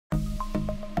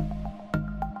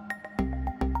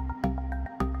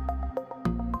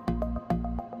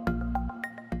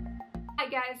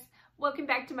guys, welcome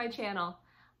back to my channel.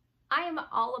 I am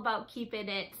all about keeping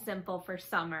it simple for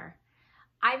summer.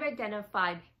 I've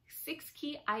identified 6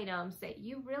 key items that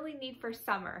you really need for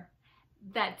summer.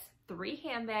 That's 3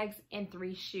 handbags and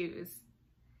 3 shoes.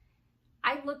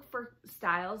 I look for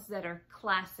styles that are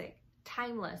classic,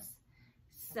 timeless,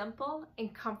 simple,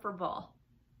 and comfortable.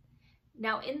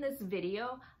 Now in this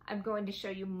video, I'm going to show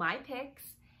you my picks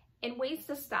and ways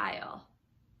to style.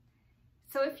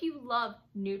 So if you love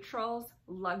neutrals,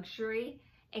 luxury,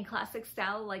 and classic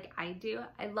style like I do,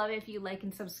 I'd love it if you like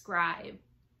and subscribe.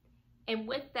 And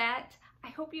with that, I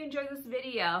hope you enjoy this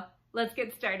video. Let's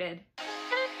get started.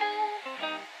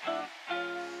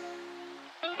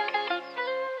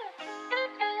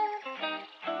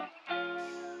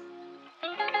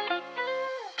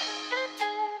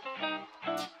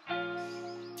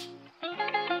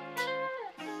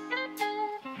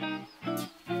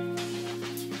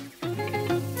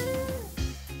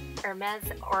 Hermes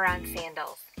Oran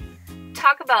sandals.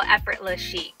 Talk about effortless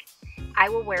chic. I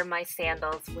will wear my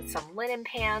sandals with some linen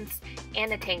pants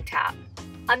and a tank top.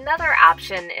 Another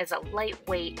option is a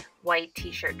lightweight white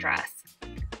t-shirt dress.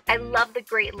 I love the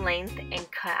great length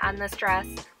and cut on this dress.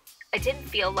 I didn't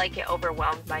feel like it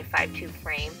overwhelmed my 5'2"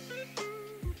 frame.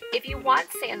 If you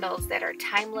want sandals that are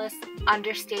timeless,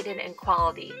 understated in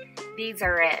quality, these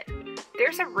are it.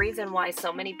 There's a reason why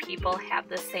so many people have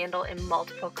this sandal in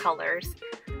multiple colors.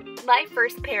 My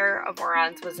first pair of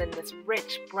Orans was in this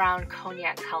rich brown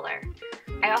cognac color.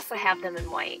 I also have them in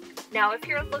white. Now if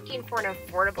you're looking for an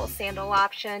affordable sandal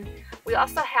option, we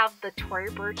also have the Tory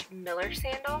Burch Miller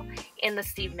sandal and the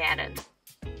Steve Madden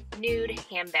nude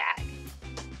handbag.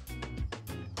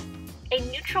 A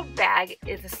neutral bag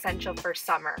is essential for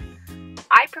summer.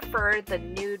 I prefer the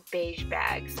nude beige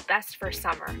bags, best for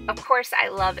summer. Of course, I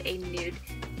love a nude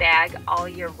bag all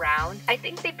year round. I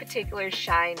think they particularly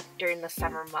shine during the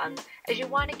summer months as you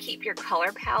want to keep your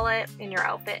color palette in your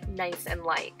outfit nice and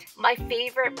light. My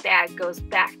favorite bag goes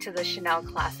back to the Chanel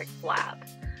Classic Flap.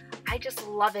 I just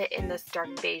love it in this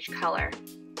dark beige color.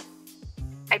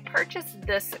 I purchased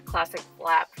this classic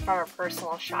flap from a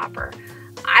personal shopper.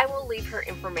 I will leave her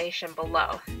information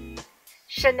below.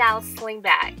 Chanel sling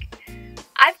bag.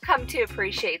 I've come to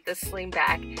appreciate this sling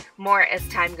bag more as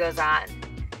time goes on.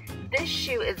 This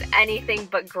shoe is anything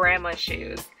but grandma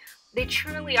shoes. They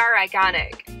truly are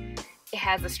iconic. It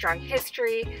has a strong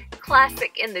history,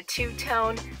 classic in the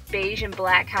two-tone beige and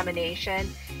black combination,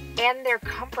 and they're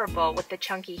comfortable with the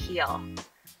chunky heel.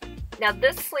 Now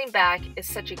this sling bag is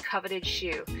such a coveted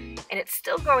shoe, and it's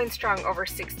still going strong over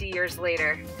 60 years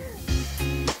later.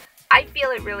 I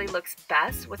feel it really looks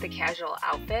best with a casual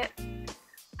outfit.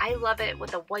 I love it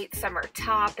with a white summer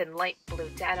top and light blue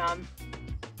denim.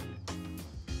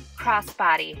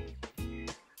 Crossbody.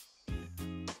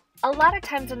 A lot of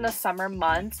times in the summer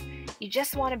months, you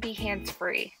just want to be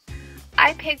hands-free.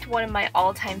 I picked one of my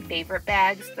all-time favorite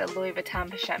bags, the Louis Vuitton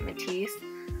Pochette Métis.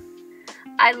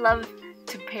 I love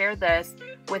to pair this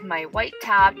with my white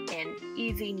top and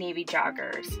easy navy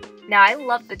joggers. Now I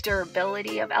love the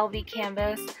durability of LV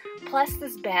canvas, plus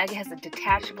this bag has a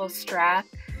detachable strap.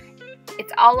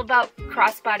 It's all about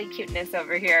crossbody cuteness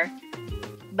over here.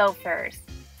 Loafers.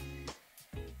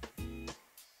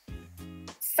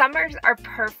 Summers are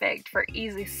perfect for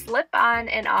easy slip-on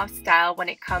and off style when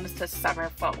it comes to summer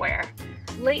footwear.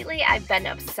 Lately, I've been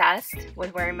obsessed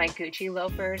with wearing my Gucci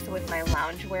loafers with my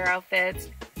loungewear outfits.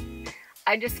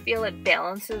 I just feel it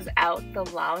balances out the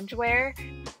loungewear.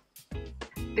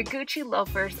 The Gucci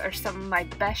loafers are some of my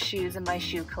best shoes in my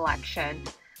shoe collection.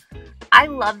 I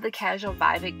love the casual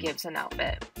vibe it gives an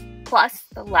outfit. Plus,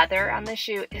 the leather on the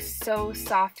shoe is so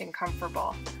soft and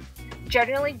comfortable.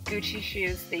 Generally, Gucci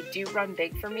shoes, they do run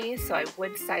big for me, so I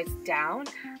would size down.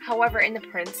 However, in the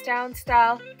Prince down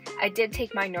style, I did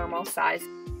take my normal size.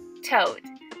 Tote.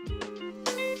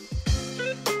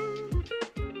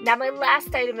 Now my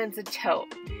last item is a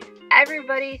tote.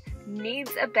 Everybody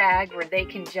needs a bag where they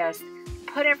can just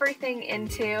put everything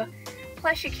into.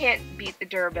 Plus, you can't beat the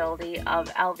durability of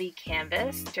LV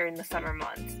canvas during the summer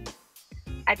months.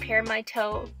 I pair my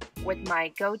tote with my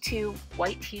go-to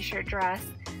white t-shirt dress.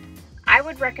 I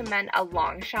would recommend a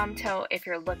Longchamp tote if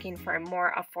you're looking for a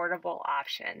more affordable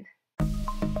option.